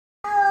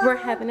We're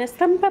having a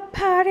slumber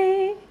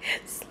party,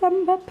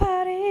 slumber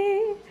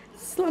party,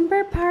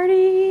 slumber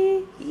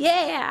party.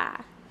 Yeah!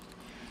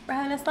 We're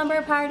having a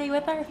slumber party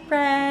with our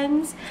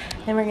friends,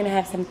 and we're gonna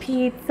have some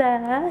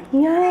pizza.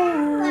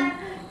 Yum!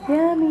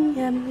 Yummy,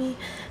 yummy.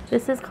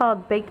 This is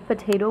called baked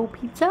potato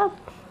pizza.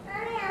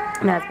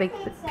 And it has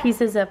baked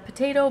pieces of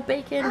potato,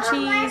 bacon,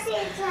 cheese,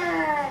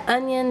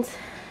 onions,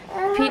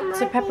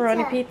 pizza,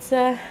 pepperoni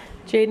pizza.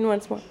 Jaden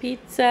wants more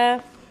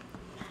pizza.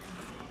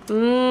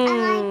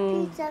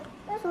 Mmm.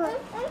 I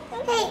like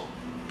pizza. Hey,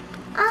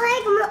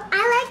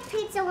 I like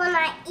pizza when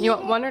I eat. You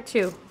want one or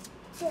two?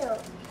 Two.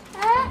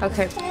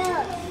 Okay.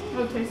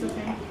 Okay, it's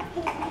okay.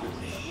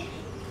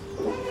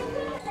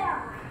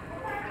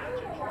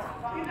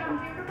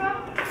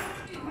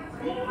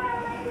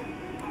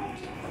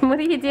 What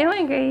are you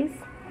doing, Grace?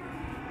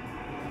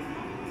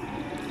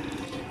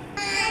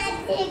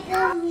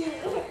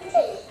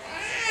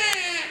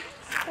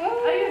 I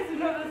used to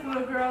know this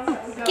little girl.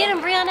 Get him,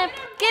 Brianna.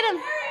 Get him.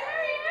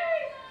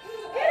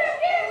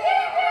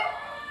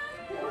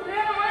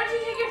 Brianna, why don't you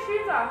take your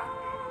shoes off?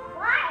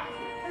 Why?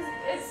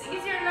 It's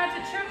easier not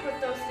to trip with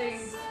those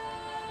things.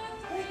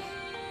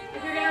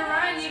 If you're gonna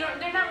run,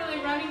 they're not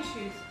really running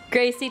shoes.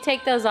 Gracie,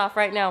 take those off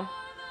right now.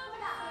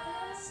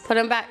 Put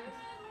them back.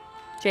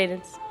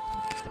 Jaden's.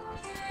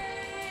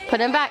 Put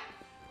them back.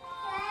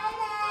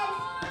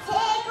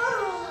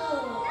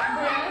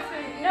 Brianna's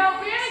saying, no,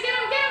 Brianna, get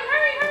him,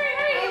 hurry, hurry,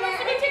 hurry. He wants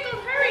to get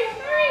tickled, hurry,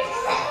 hurry,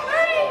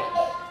 hurry.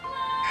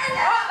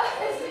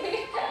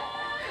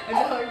 I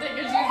tell her, take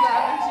your shoes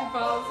off and she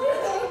falls.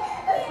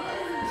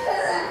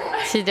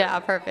 She did it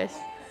on purpose.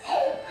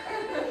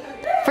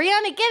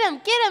 Brianna, get him,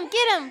 get him,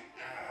 get him.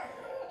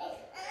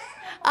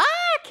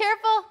 Ah,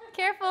 careful,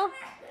 careful.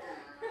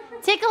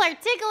 Tickle her,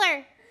 tickle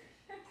her,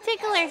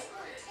 tickle her.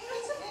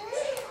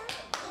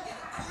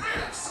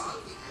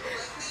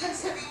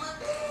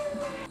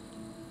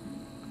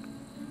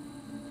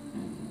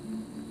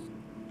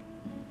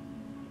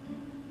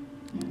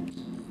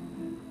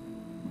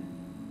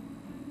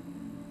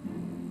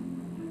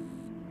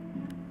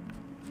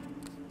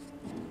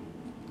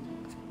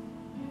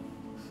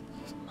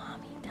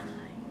 Mommy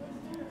time.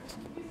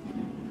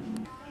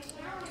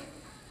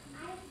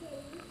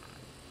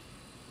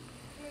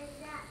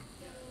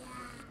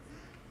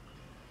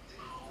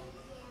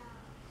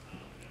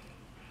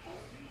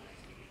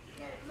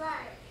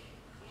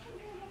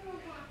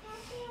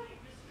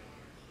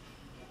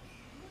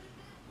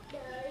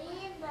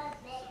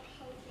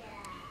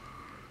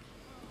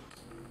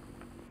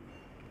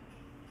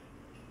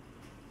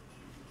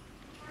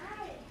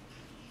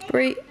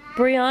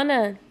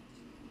 Brianna.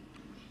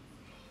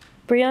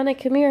 Brianna,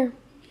 come here.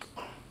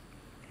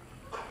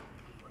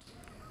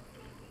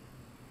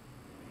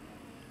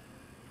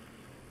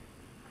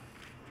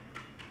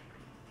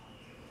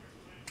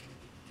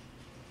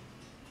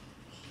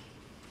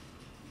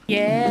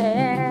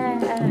 Yeah.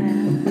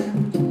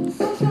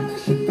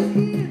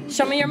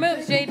 Show me your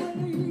moves, Jade.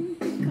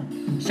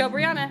 Show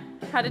Brianna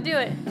how to do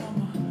it.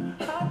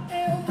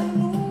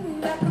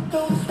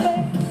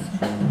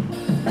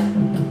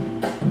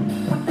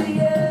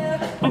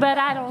 But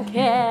I don't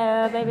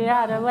care, baby,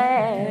 either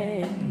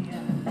way.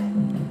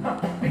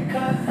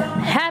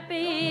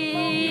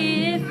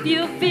 Happy if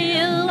you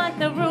feel like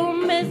the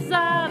room is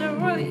out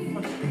of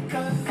room.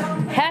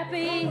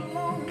 Happy.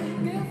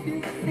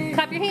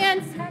 Clap your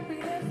hands. Happy.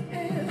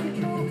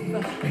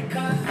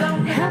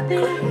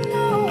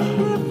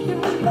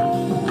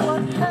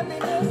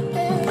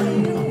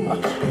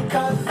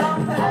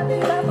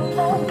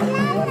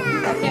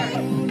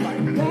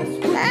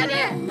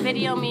 Here,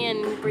 video me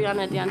and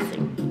Brianna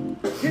dancing.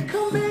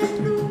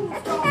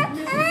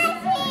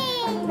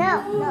 No.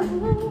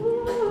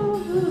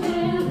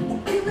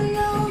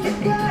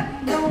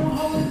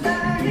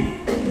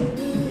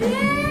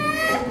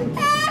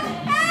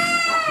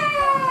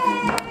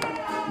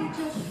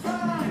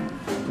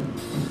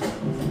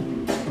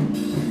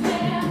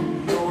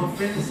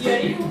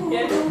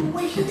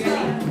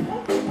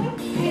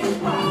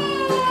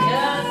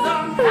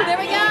 There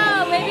we go,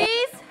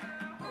 babies.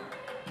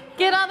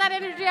 Get all that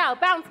energy out.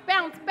 Bounce,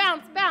 bounce,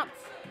 bounce, bounce.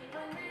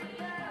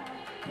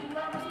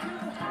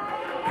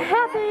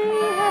 Happy,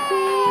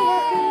 happy,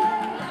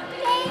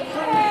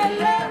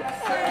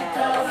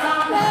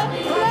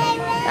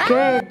 happy.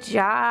 Good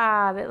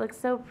job. It looks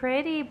so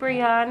pretty,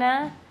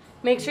 Brianna.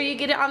 Make sure you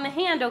get it on the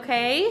hand,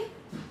 okay?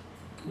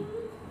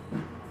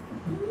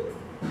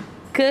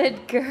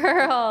 Good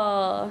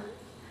girl.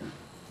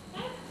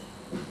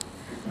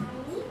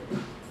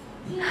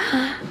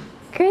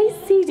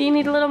 Gracie, do you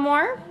need a little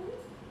more?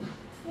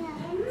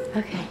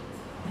 Okay.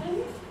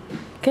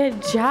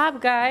 Good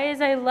job,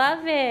 guys. I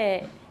love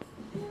it.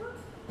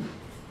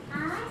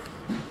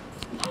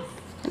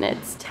 And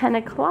it's 10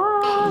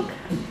 o'clock.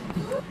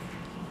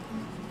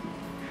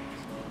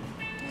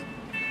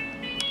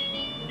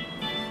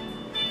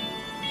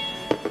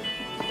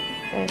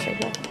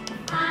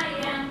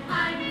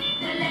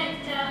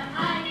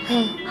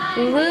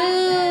 Blue.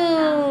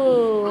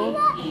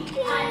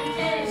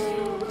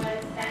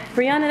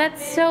 Brianna,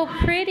 that's so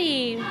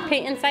pretty.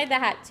 Paint inside the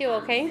hat too,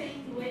 okay?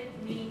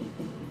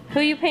 Who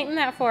are you painting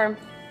that for?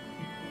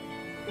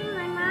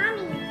 My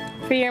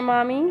mommy. For your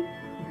mommy?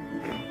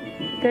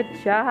 Good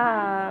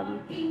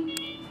job.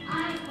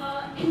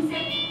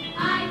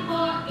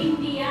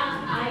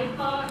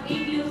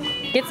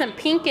 Get some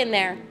pink in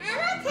there.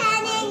 I'm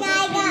pretending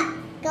I got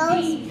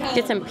ghost paint.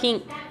 Get some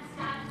pink.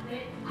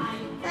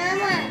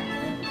 Mama,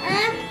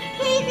 I'm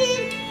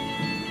painting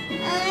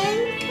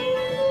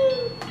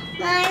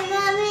my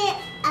mommy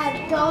a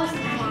ghost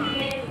paint.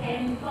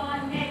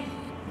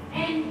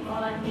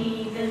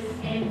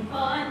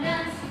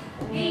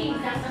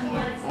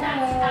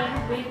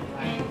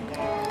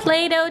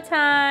 Play-Doh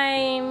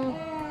time.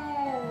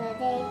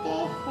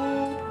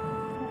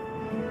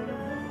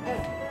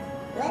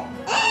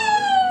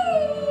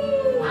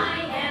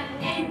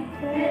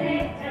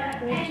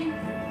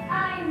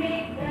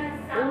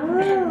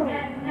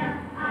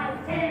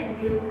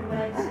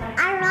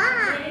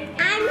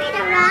 I made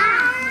a rock.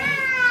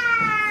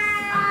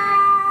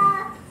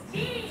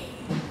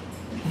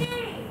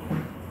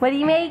 What are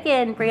you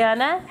making,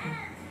 Brianna?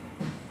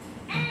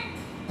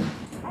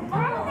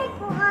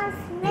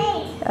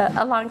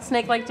 A long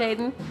snake like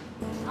Jaden?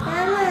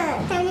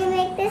 Mama, can you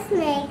make the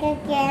snake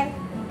again?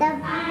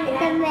 Mama,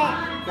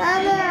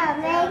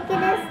 make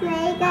it a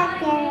snake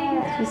again.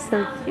 She's so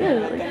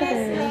cute. Look at her.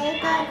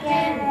 Snake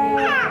again.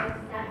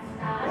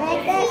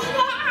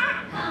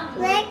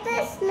 Make the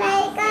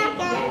snake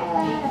again.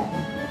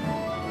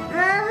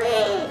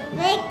 Mommy,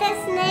 make the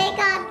snake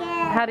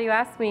again. How do you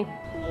ask me?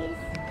 Please.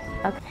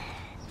 Okay.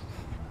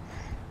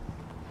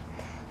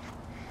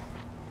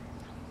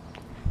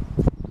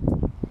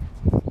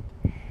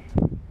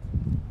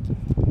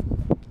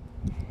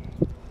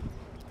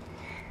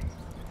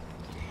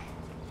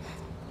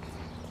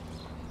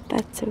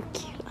 That's so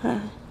cute, huh?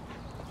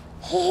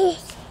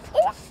 It's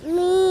me.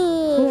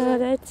 No,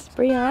 that's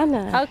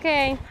Brianna.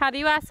 Okay, how do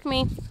you ask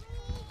me? Can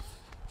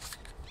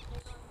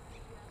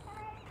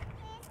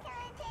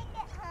I take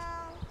it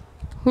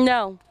home?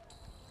 No.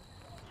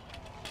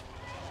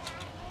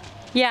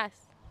 Yes.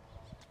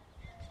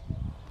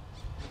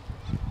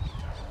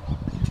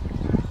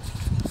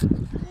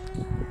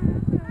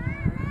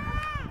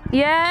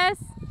 Yes.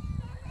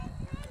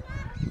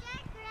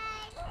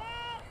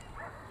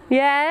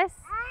 Yes.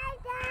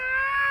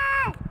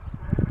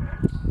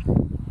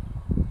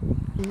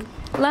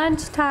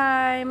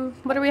 Lunchtime.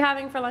 What are we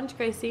having for lunch,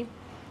 Gracie?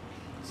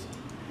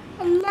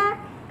 I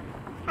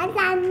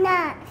got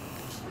nuts.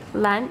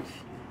 Lunch.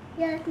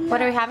 Yes,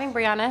 What are we having,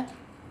 Brianna?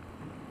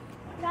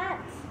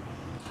 nuts.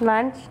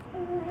 Lunch.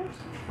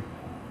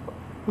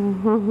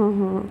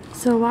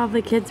 So while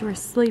the kids were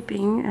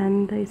sleeping,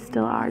 and they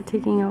still are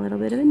taking a little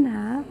bit of a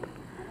nap,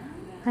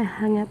 I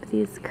hung up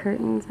these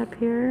curtains up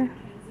here.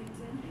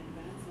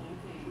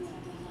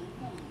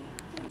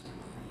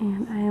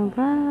 And I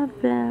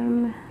love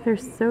them. They're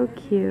so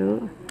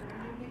cute.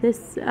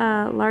 This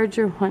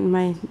larger one,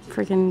 my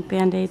freaking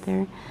Band-Aid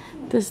there,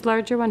 this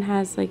larger one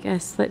has like a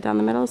slit down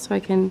the middle, so I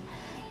can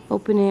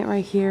open it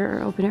right here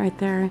or open it right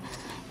there.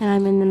 And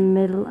I'm in the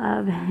middle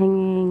of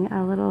hanging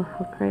a little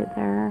hook right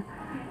there,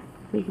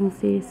 if you can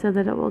see, so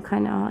that it will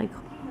kind of like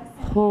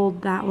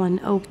hold that one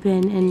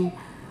open and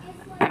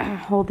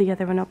hold the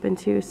other one open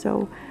too.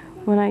 So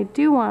when I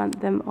do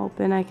want them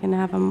open, I can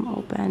have them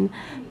open,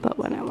 but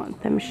when I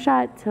want them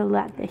shut to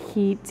let the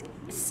heat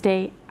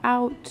stay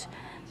out,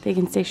 they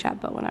can stay shut.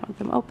 But when I want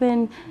them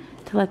open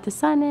to let the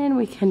sun in,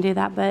 we can do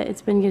that. But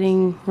it's been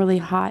getting really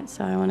hot,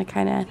 so I want to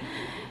kind of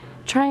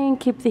try and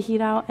keep the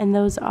heat out. And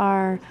those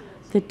are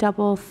the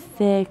double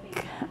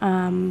thick,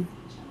 yeah,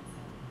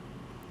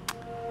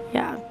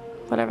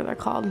 whatever they're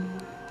called,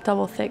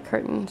 double thick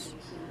curtains,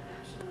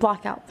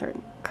 blackout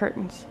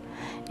curtains.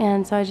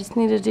 And so I just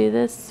need to do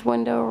this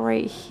window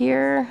right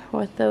here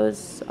with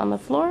those on the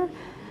floor,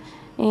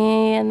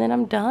 and then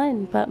I'm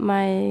done. But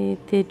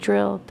the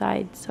drill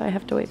died, so I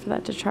have to wait for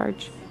that to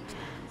charge.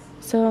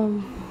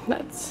 So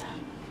that's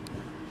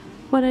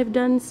what I've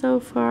done so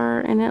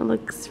far, and it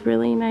looks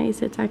really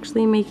nice. It's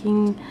actually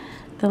making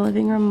the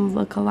living room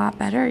look a lot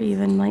better,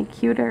 even like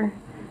cuter.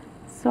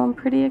 So I'm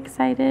pretty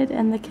excited,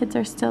 and the kids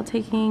are still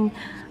taking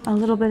a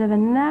little bit of a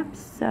nap,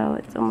 so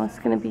it's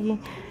almost gonna be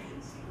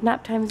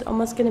nap time's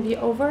almost gonna be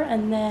over,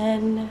 and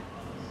then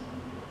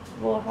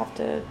we'll have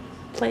to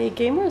play a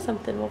game or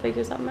something. We'll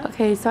figure something out.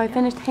 Okay, so I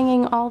finished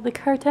hanging all the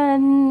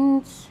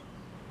curtains.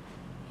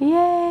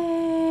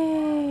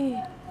 Yay!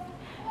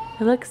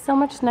 It looks so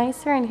much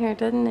nicer in here,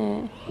 doesn't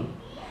it?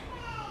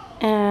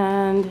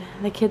 And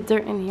the kids are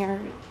in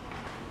here.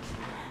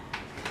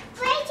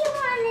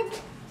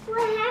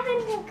 What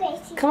happened to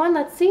Gracie? Come on,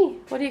 let's see.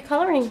 What are you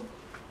coloring?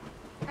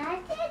 I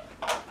did.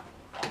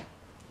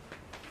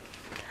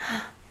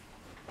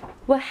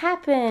 What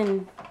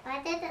happened?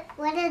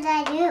 What did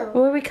I do? What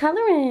were we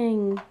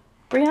coloring?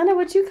 Brianna,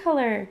 what'd you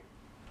color?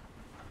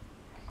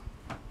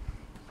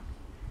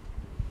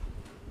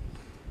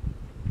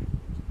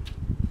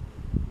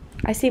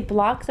 I see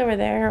blocks over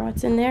there.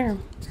 What's in there?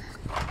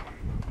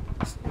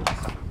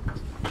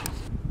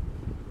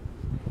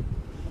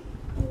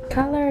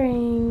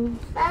 Coloring.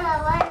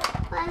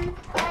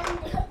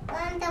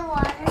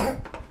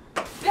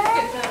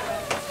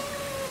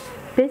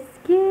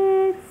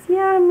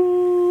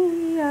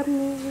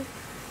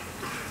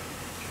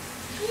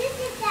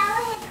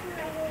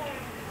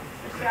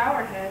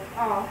 shower head.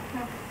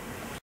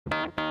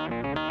 Oh.